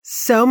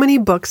So many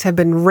books have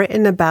been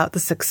written about the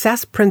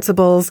success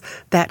principles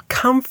that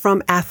come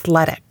from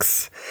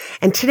athletics.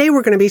 And today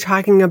we're going to be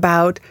talking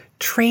about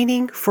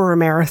training for a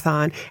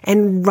marathon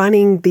and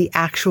running the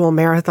actual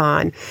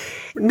marathon.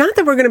 Not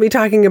that we're going to be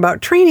talking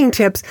about training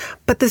tips,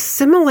 but the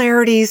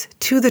similarities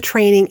to the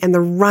training and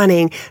the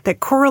running that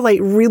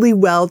correlate really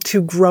well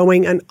to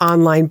growing an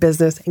online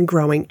business and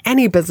growing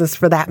any business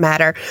for that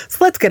matter.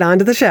 So let's get on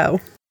to the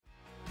show.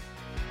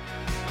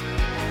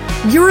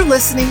 You're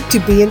listening to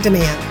Be in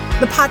Demand,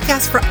 the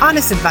podcast for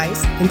honest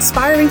advice,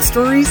 inspiring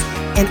stories,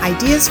 and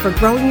ideas for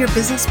growing your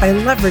business by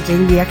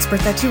leveraging the expert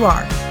that you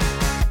are.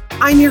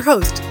 I'm your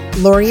host,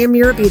 Lori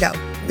Mirabito,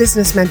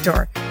 business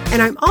mentor,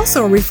 and I'm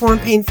also a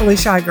reformed painfully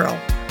shy girl,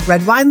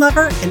 red wine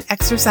lover, and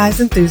exercise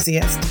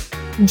enthusiast.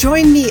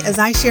 Join me as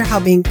I share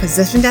how being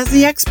positioned as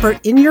the expert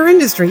in your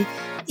industry,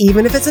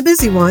 even if it's a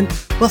busy one,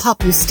 will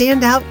help you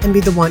stand out and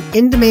be the one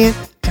in demand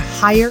to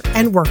hire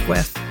and work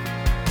with.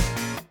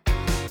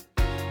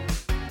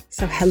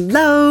 So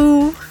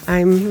hello,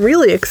 I'm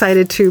really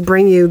excited to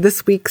bring you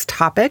this week's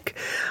topic.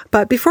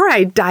 But before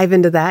I dive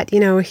into that,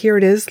 here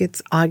it is.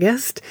 It's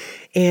August.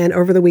 And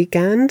over the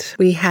weekend,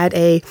 we had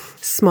a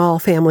small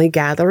family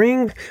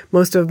gathering.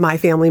 Most of my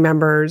family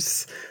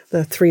members,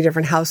 the 3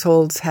 different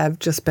households, have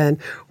just been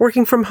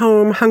working from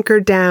home,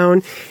 hunkered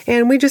down.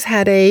 And we just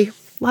had a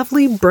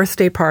lovely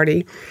birthday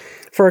party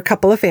for a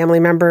couple of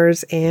family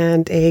members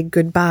and a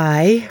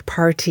goodbye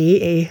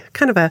party, a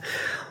kind of a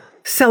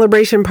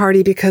celebration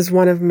party because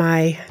one of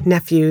my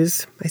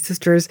nephews, my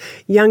sister's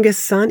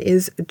youngest son,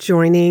 is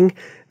joining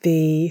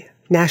the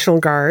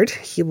National Guard.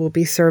 He will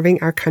be serving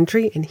our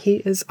country and he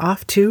is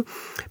off to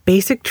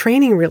basic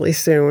training really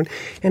soon.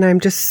 And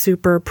I'm just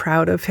super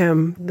proud of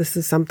him. This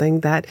is something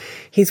that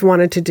he's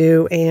wanted to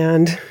do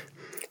and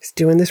he's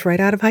doing this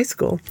right out of high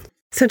school.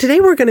 So today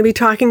we're going to be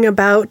talking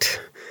about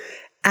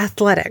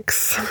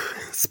athletics,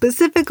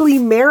 specifically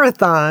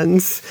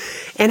marathons,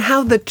 and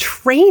how the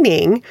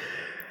training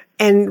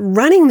and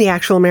running the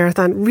actual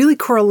marathon really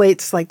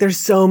correlates. Like, there's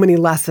so many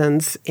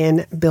lessons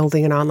in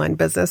building an online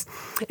business.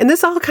 And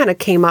this all kind of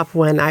came up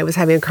when I was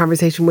having a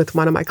conversation with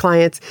one of my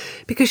clients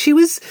because she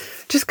was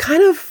just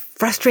kind of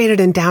frustrated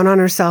and down on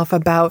herself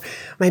about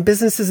my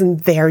business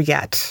isn't there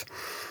yet.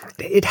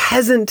 It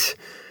hasn't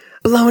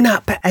blown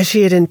up as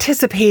she had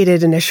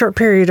anticipated in a short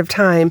period of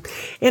time.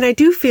 And I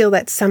do feel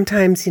that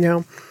sometimes,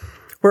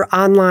 we're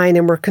online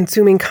and we're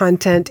consuming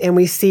content and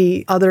we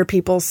see other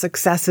people's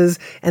successes,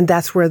 and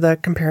that's where the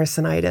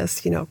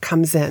comparisonitis,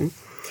 comes in.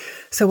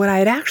 So what I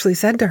had actually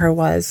said to her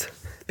was,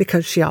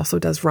 because she also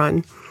does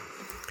run,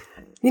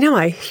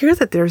 I hear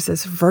that there's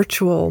this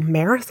virtual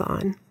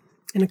marathon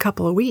in a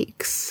couple of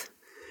weeks.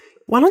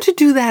 Why don't you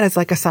do that as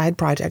like a side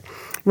project?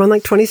 Run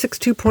like 26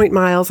 2-point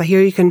miles. I hear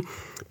you can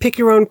pick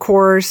your own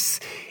course.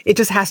 It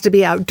just has to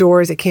be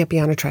outdoors. It can't be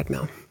on a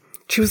treadmill.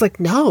 She was like,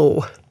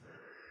 no,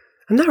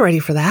 I'm not ready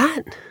for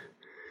that.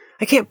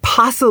 I can't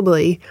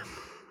possibly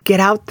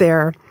get out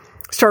there,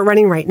 start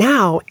running right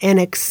now, and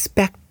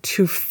expect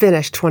to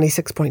finish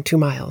 26.2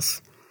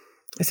 miles.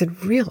 I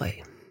said,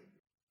 really?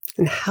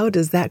 And how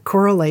does that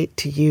correlate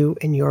to you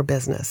and your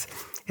business?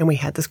 And we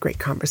had this great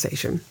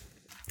conversation.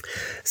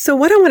 So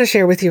what I want to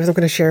share with you is I'm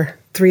going to share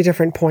 3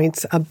 different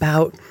points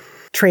about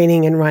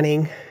training and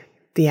running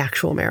the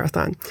actual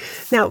marathon.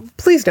 Now,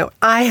 please note,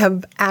 I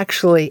have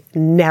actually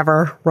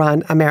never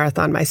run a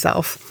marathon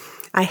myself.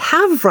 I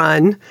have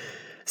run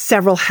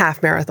several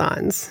half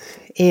marathons.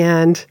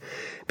 And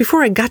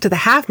before I got to the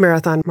half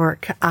marathon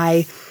mark,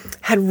 I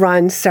had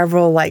run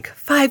several like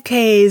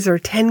 5Ks or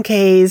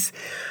 10Ks.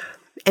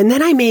 And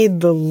then I made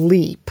the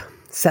leap,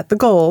 set the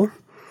goal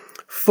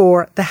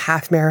for the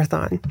half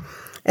marathon.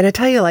 And I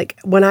tell you, like,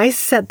 when I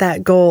set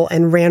that goal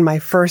and ran my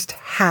first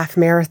half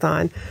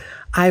marathon,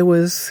 I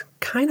was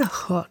kind of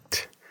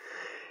hooked.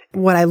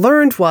 What I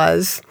learned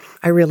was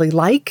I really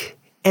like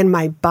and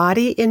my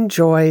body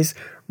enjoys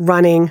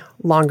running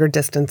longer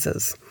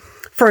distances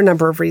for a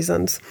number of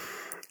reasons.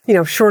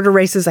 Shorter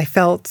races, I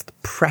felt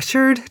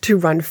pressured to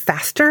run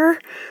faster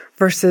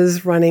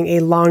versus running a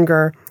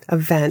longer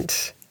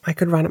event. I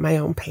could run at my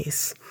own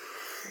pace.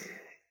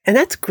 And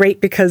that's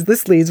great because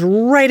this leads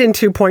right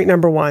into point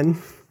number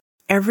 1.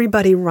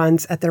 Everybody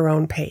runs at their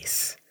own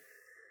pace.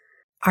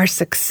 Our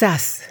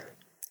success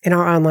in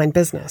our online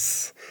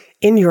business,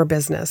 in your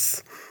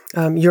business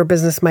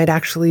might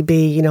actually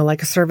be,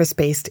 like a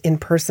service-based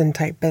in-person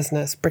type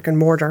business, brick and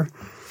mortar.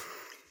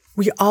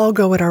 We all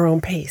go at our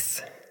own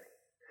pace.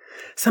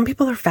 Some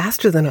people are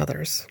faster than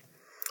others.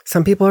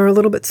 Some people are a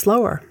little bit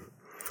slower.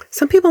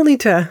 Some people need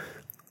to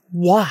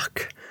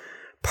walk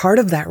part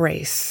of that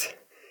race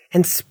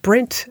and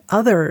sprint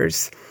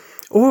others.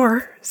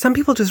 Or some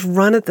people just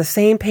run at the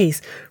same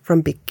pace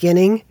from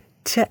beginning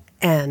to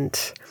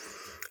end.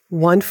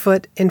 One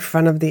foot in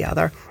front of the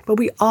other, but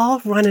we all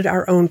run at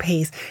our own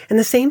pace. And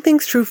the same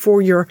thing's true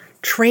for your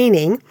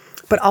training,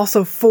 but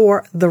also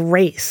for the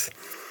race.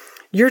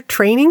 Your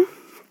training,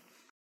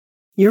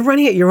 you're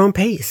running at your own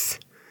pace.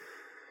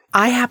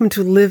 I happen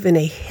to live in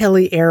a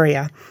hilly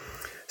area,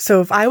 So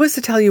if I was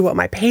to tell you what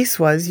my pace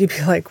was, you'd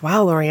be like,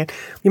 wow, Lorianne,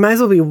 you might as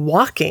well be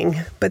walking.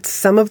 But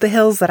some of the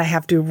hills that I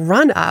have to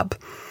run up,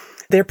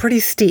 they're pretty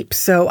steep.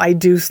 So I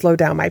do slow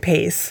down my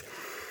pace.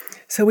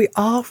 So we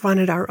all run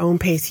at our own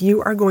pace.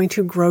 You are going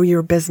to grow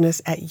your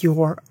business at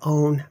your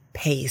own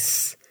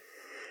pace.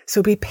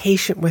 So be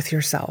patient with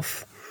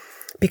yourself.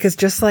 Because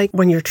just like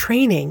when you're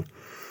training,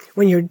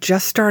 when you're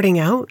just starting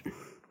out,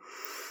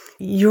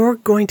 you're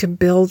going to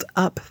build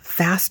up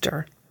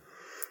faster.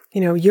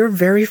 Your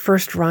very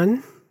first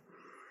run,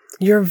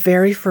 your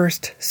very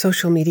first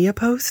social media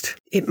post,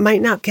 it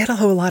might not get a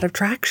whole lot of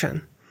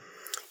traction.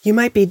 You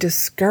might be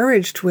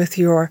discouraged with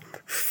your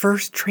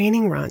first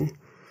training run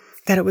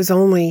that it was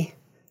only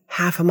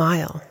half a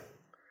mile.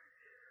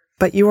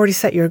 But you already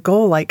set your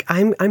goal like,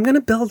 I'm going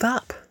to build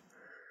up.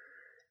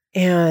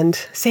 And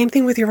same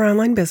thing with your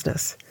online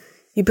business.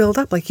 You build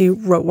up, like you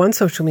wrote one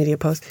social media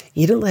post.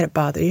 You didn't let it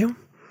bother you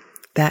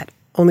that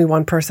only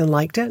one person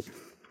liked it.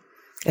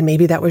 And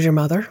maybe that was your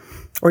mother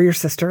or your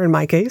sister in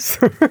my case.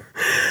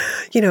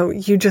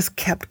 You just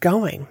kept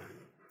going.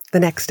 The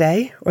next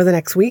day or the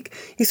next week,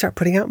 you start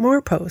putting out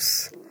more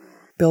posts,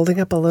 building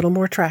up a little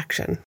more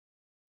traction.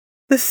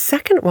 The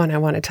second one I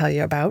want to tell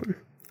you about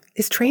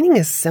is training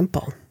is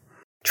simple.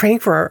 Training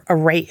for a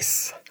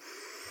race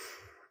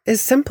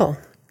is simple.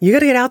 You got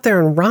to get out there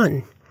and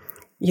run.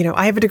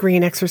 I have a degree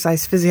in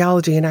exercise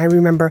physiology, and I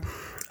remember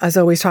us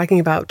always talking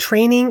about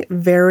training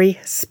very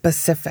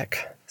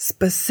specific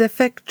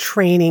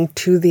training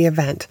to the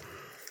event.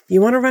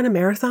 You want to run a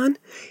marathon?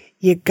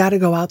 You got to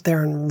go out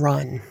there and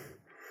run.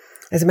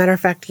 As a matter of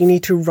fact, you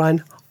need to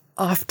run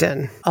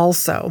often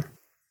also.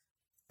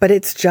 But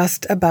it's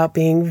just about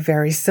being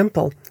very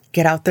simple.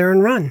 Get out there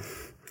and run.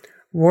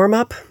 Warm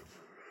up.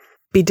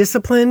 Be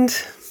disciplined.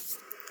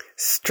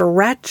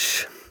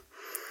 Stretch.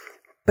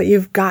 But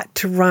you've got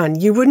to run.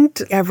 You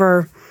wouldn't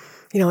ever,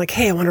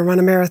 hey, I want to run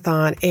a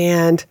marathon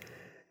and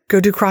go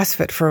do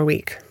CrossFit for a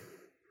week.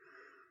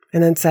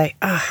 And then say,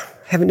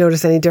 haven't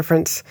noticed any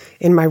difference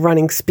in my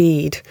running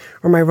speed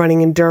or my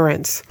running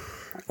endurance.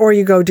 Or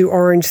you go do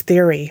Orange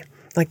Theory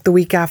like the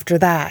week after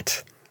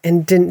that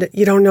and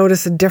you don't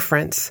notice a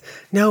difference.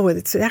 No,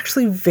 it's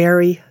actually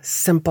very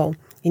simple.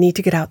 You need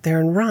to get out there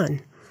and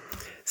run.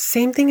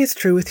 Same thing is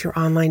true with your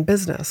online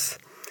business.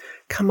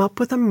 Come up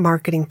with a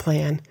marketing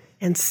plan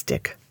and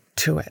stick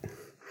to it.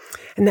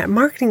 And that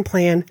marketing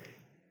plan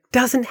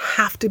doesn't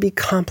have to be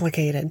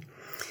complicated.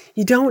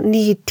 You don't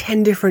need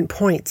 10 different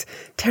points,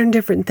 10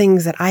 different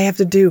things that I have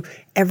to do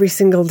every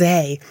single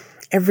day,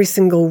 every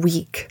single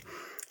week.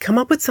 Come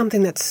up with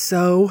something that's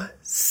so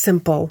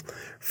simple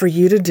for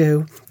you to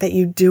do that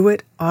you do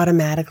it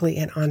automatically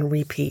and on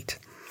repeat.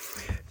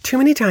 Too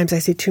many times I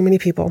see too many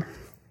people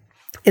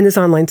in this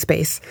online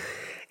space.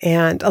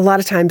 And a lot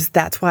of times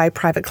that's why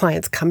private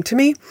clients come to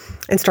me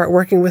and start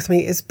working with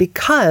me, is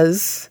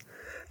because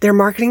their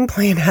marketing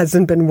plan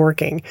hasn't been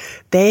working.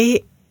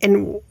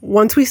 And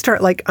once we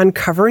start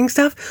uncovering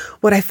stuff,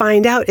 what I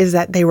find out is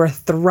that they were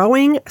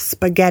throwing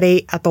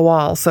spaghetti at the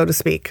wall, so to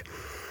speak.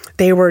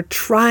 They were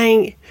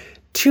trying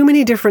too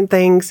many different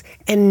things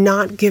and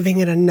not giving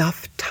it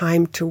enough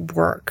time to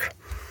work.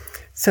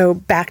 So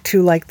back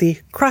to the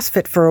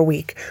CrossFit for a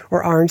week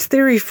or Orange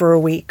Theory for a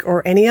week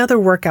or any other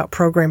workout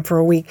program for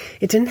a week.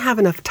 It didn't have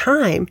enough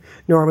time,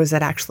 nor was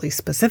it actually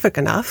specific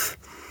enough.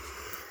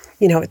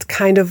 It's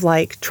kind of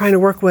like trying to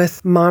work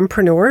with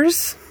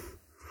mompreneurs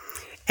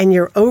and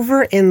you're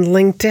over in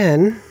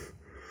LinkedIn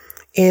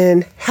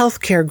in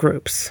healthcare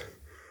groups.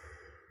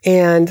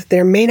 And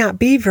there may not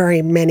be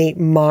very many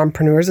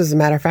mompreneurs. As a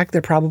matter of fact,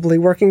 they're probably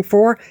working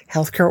for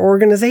healthcare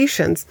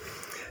organizations.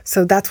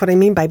 So that's what I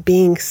mean by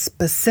being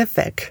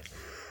specific,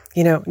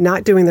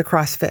 not doing the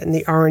CrossFit and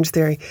the Orange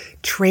Theory,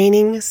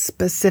 training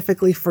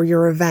specifically for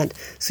your event.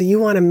 So you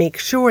want to make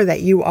sure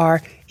that you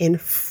are in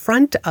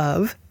front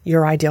of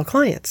your ideal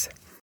clients.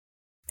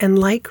 And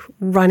like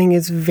running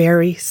is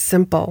very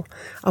simple,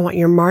 I want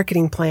your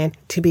marketing plan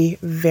to be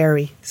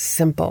very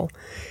simple.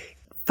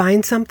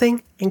 Find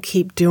something and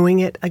keep doing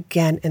it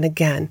again and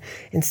again.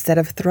 Instead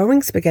of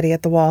throwing spaghetti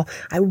at the wall,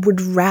 I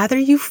would rather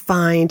you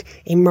find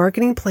a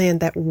marketing plan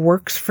that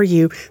works for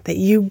you, that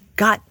you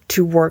got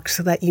to work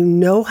so that you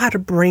know how to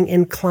bring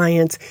in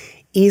clients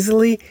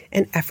easily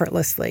and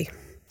effortlessly.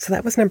 So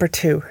that was number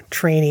 2,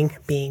 training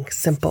being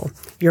simple.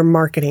 Your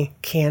marketing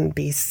can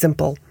be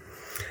simple.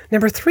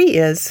 Number 3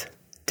 is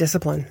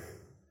discipline.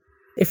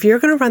 If you're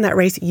going to run that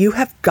race, you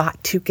have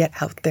got to get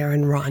out there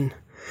and run.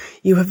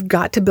 You have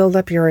got to build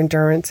up your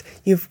endurance.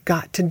 You've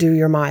got to do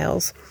your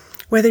miles.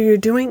 Whether you're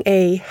doing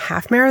a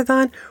half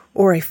marathon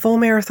or a full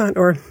marathon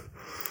or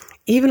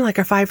even like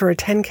a 5 or a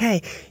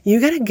 10K, you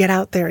got to get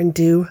out there and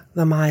do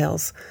the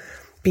miles.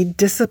 Be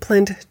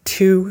disciplined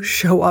to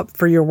show up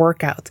for your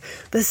workouts.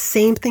 The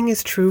same thing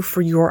is true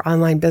for your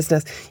online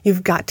business.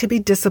 You've got to be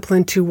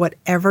disciplined to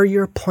whatever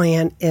your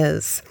plan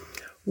is.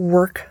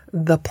 Work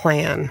the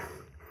plan.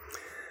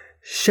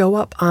 Show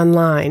up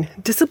online.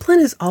 Discipline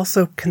is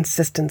also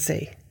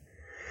consistency.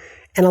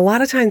 And a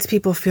lot of times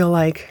people feel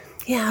like,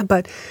 yeah,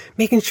 but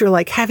making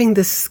sure having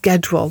this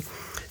schedule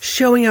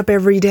showing up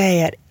every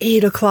day at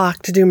 8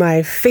 o'clock to do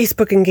my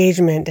Facebook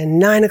engagement and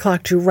 9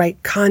 o'clock to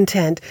write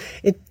content.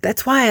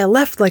 That's why I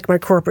left like my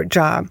corporate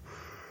job.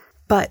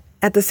 But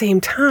at the same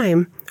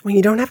time, when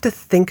you don't have to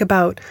think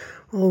about,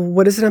 well,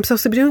 what is it I'm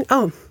supposed to be doing?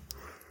 Oh,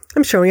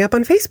 I'm showing up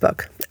on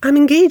Facebook. I'm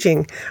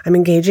engaging. I'm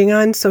engaging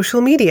on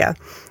social media.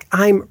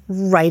 I'm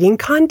writing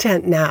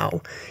content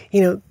now.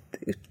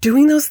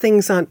 Doing those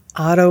things on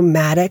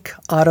autopilot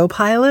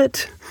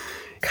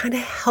kind of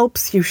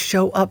helps you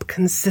show up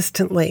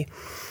consistently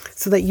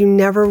so that you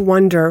never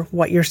wonder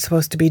what you're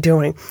supposed to be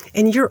doing.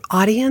 And your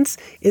audience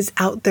is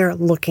out there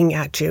looking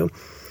at you.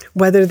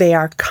 Whether they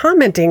are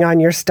commenting on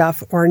your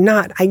stuff or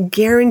not, I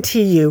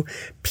guarantee you,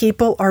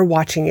 people are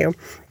watching you.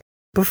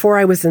 Before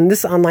I was in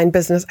this online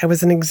business, I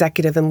was an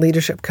executive and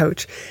leadership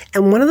coach.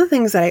 And one of the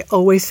things that I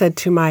always said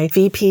to my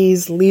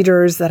VPs,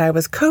 leaders that I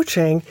was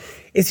coaching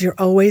is you're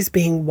always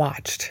being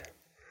watched.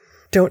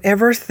 Don't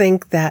ever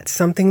think that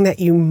something that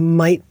you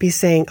might be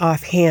saying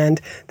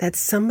offhand that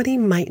somebody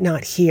might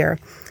not hear.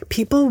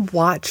 People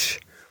watch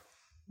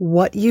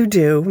what you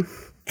do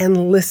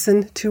and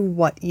listen to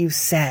what you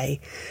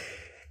say.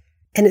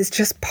 And it's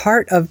just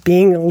part of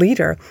being a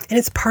leader. And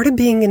it's part of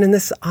being in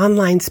this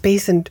online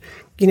space and,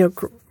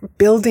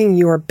 building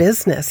your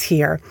business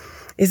here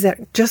is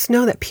that just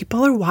know that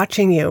people are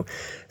watching you.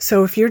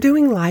 So if you're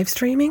doing live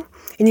streaming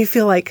and you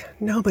feel like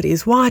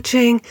nobody's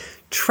watching,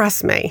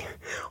 trust me.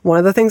 One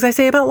of the things I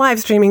say about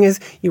live streaming is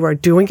you are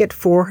doing it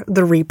for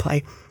the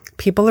replay.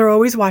 People are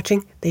always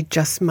watching. They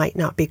just might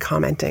not be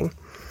commenting.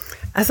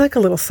 As like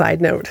a little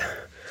side note,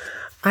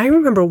 I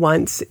remember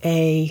once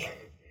a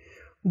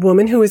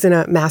woman who was in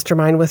a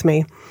mastermind with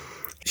me.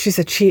 She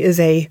said she is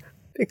a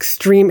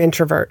extreme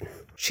introvert.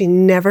 She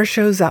never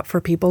shows up for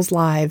people's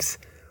lives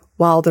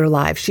while they're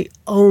live. She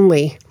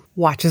only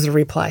watches a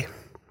replay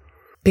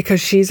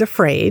because she's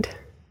afraid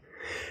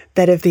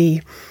that if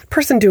the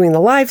person doing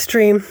the live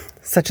stream,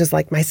 such as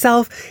like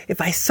myself,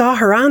 if I saw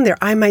her on there,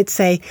 I might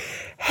say,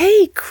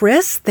 "Hey,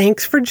 Chris,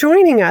 thanks for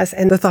joining us."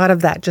 And the thought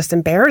of that just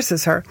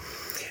embarrasses her.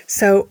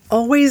 So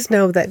always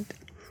know that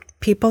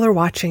people are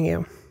watching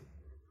you.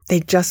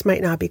 They just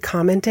might not be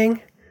commenting,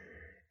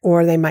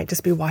 or they might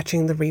just be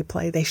watching the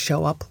replay. They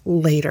show up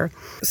later.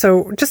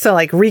 So just to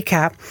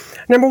recap,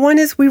 number 1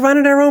 is we run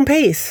at our own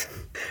pace.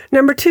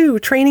 Number 2,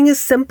 training is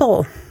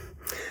simple.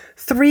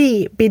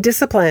 3, be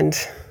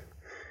disciplined.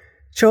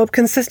 Show up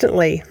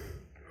consistently.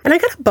 And I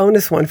got a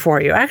bonus one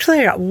for you.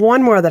 Actually, I got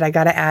one more that I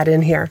got to add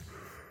in here.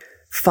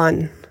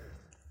 Fun.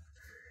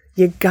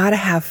 You got to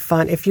have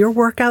fun. If your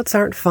workouts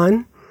aren't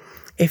fun,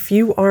 if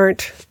you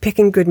aren't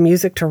picking good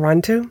music to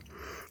run to,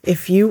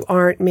 if you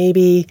aren't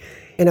maybe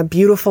in a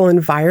beautiful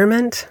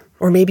environment,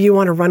 or maybe you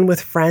want to run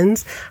with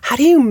friends, how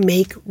do you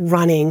make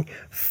running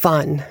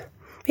fun?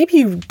 Maybe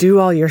you do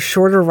all your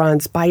shorter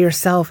runs by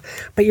yourself,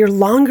 but your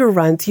longer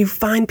runs, you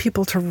find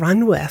people to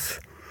run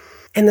with.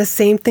 And the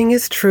same thing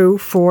is true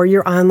for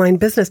your online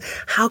business.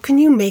 How can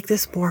you make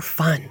this more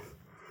fun?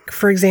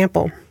 For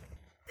example,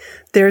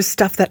 there's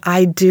stuff that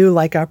I do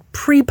like a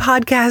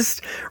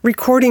pre-podcast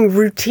recording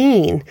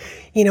routine.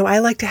 I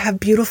like to have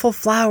beautiful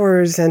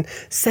flowers and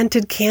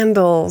scented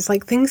candles,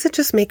 like things that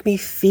just make me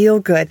feel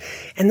good.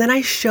 And then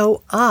I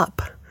show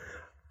up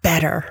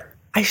better.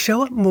 I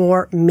show up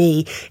more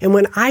me. And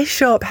when I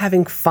show up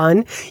having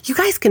fun, you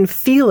guys can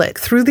feel it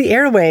through the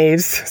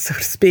airwaves, so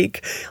to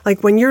speak.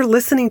 Like when you're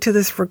listening to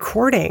this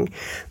recording,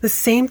 the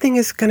same thing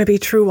is going to be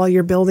true while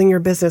you're building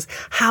your business.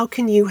 How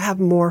can you have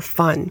more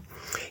fun?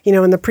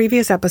 In the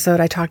previous episode,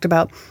 I talked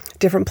about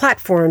different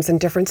platforms and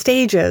different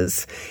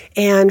stages.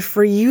 And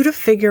for you to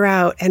figure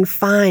out and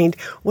find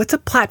what's a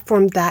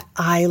platform that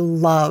I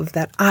love,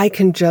 that I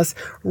can just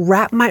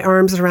wrap my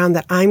arms around,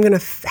 that I'm going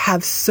to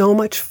have so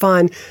much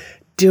fun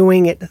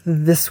doing it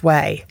this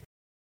way.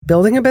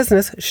 Building a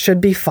business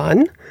should be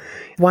fun.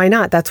 Why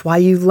not? That's why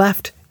you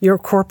left your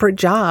corporate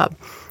job.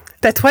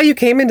 That's why you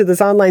came into this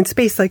online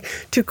space,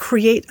 to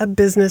create a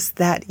business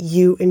that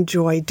you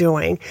enjoy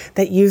doing,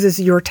 that uses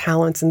your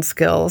talents and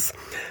skills.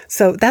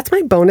 So that's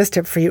my bonus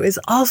tip for you, is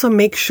also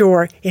make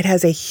sure it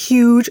has a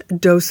huge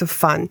dose of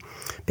fun,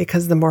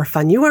 because the more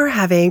fun you are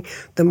having,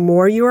 the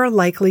more you are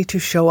likely to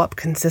show up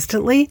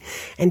consistently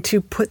and to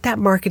put that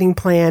marketing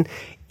plan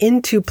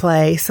into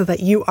play so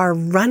that you are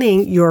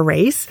running your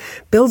race,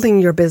 building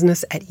your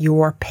business at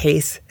your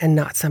pace and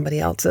not somebody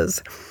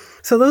else's.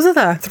 So those are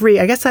the 3.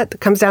 I guess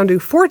that comes down to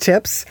 4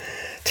 tips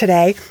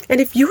today.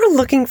 And if you're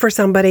looking for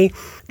somebody,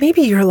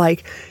 maybe you're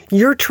like,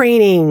 your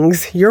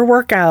trainings, your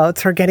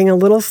workouts are getting a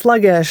little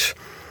sluggish.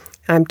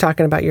 I'm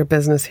talking about your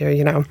business here,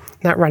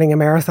 not running a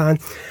marathon.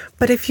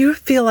 But if you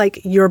feel like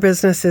your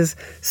business is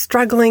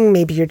struggling,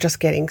 maybe you're just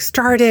getting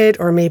started,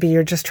 or maybe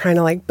you're just trying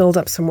to build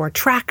up some more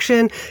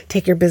traction,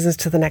 take your business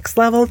to the next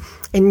level,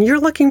 and you're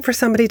looking for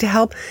somebody to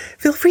help,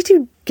 feel free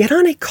to get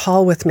on a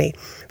call with me.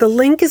 The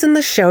link is in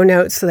the show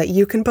notes so that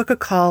you can book a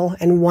call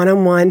and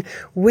one-on-one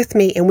with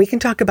me, and we can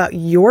talk about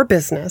your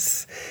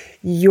business,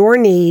 your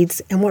needs,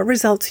 and what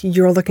results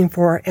you're looking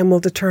for, and we'll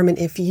determine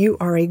if you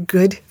are a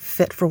good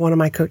fit for one of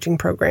my coaching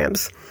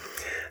programs.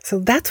 So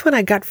that's what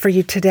I got for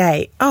you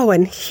today. Oh,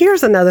 and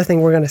here's another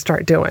thing we're going to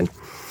start doing.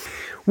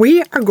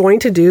 We are going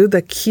to do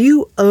the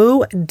QOW.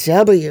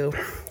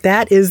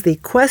 That is the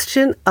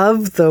question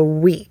of the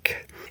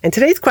week. And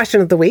today's question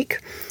of the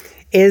week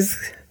is,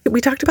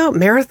 we talked about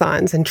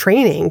marathons and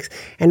trainings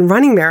and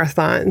running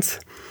marathons.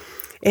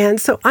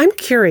 And so I'm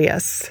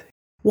curious,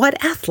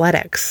 what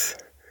athletics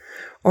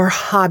or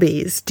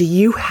hobbies do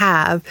you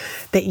have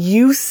that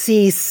you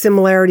see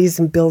similarities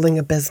in building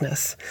a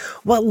business?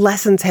 What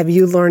lessons have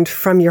you learned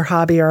from your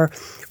hobby or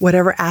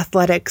whatever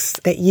athletics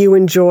that you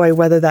enjoy,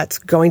 whether that's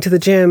going to the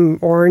gym,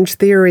 Orange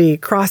Theory,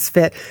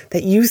 CrossFit,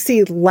 that you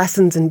see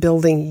lessons in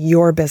building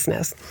your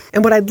business?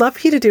 And what I'd love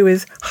for you to do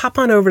is hop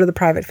on over to the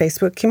private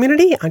Facebook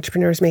community,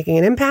 Entrepreneurs Making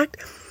an Impact.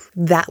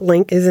 That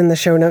link is in the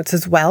show notes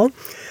as well.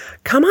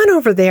 Come on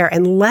over there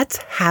and let's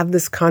have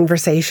this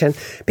conversation,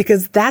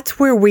 because that's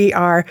where we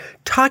are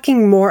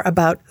talking more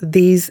about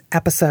these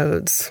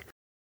episodes.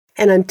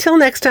 And until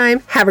next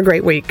time, have a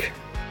great week.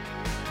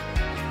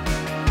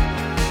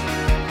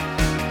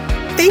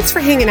 Thanks for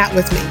hanging out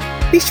with me.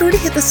 Be sure to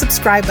hit the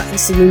subscribe button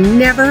so you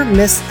never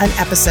miss an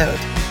episode.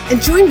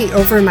 And join me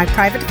over in my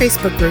private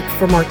Facebook group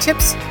for more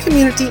tips,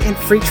 community, and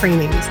free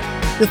trainings.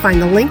 You'll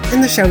find the link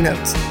in the show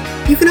notes.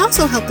 You can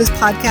also help this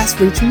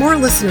podcast reach more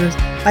listeners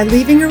by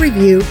leaving a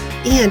review,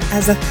 and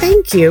as a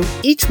thank you,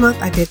 each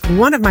month I pick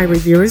one of my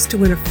reviewers to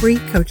win a free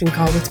coaching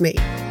call with me.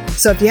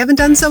 So if you haven't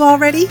done so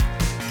already,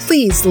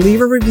 please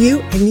leave a review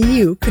and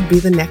you could be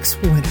the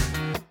next winner.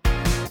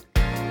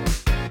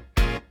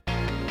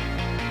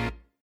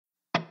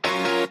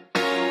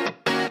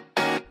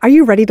 Are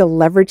you ready to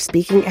leverage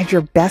speaking as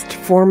your best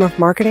form of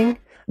marketing?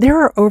 There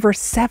are over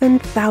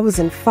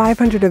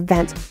 7,500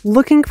 events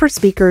looking for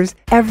speakers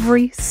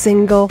every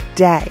single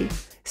day.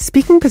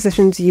 Speaking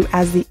positions you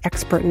as the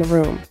expert in the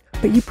room,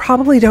 but you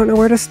probably don't know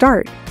where to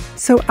start.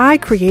 So I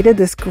created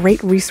this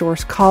great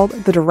resource called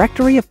the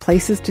Directory of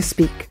Places to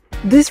Speak.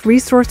 This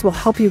resource will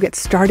help you get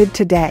started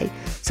today.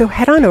 So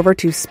head on over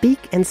to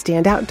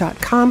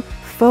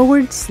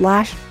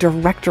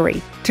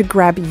speakandstandout.com/directory to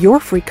grab your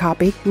free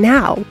copy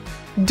now.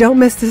 Don't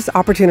miss this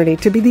opportunity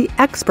to be the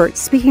expert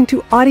speaking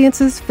to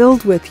audiences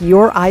filled with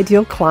your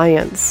ideal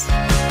clients.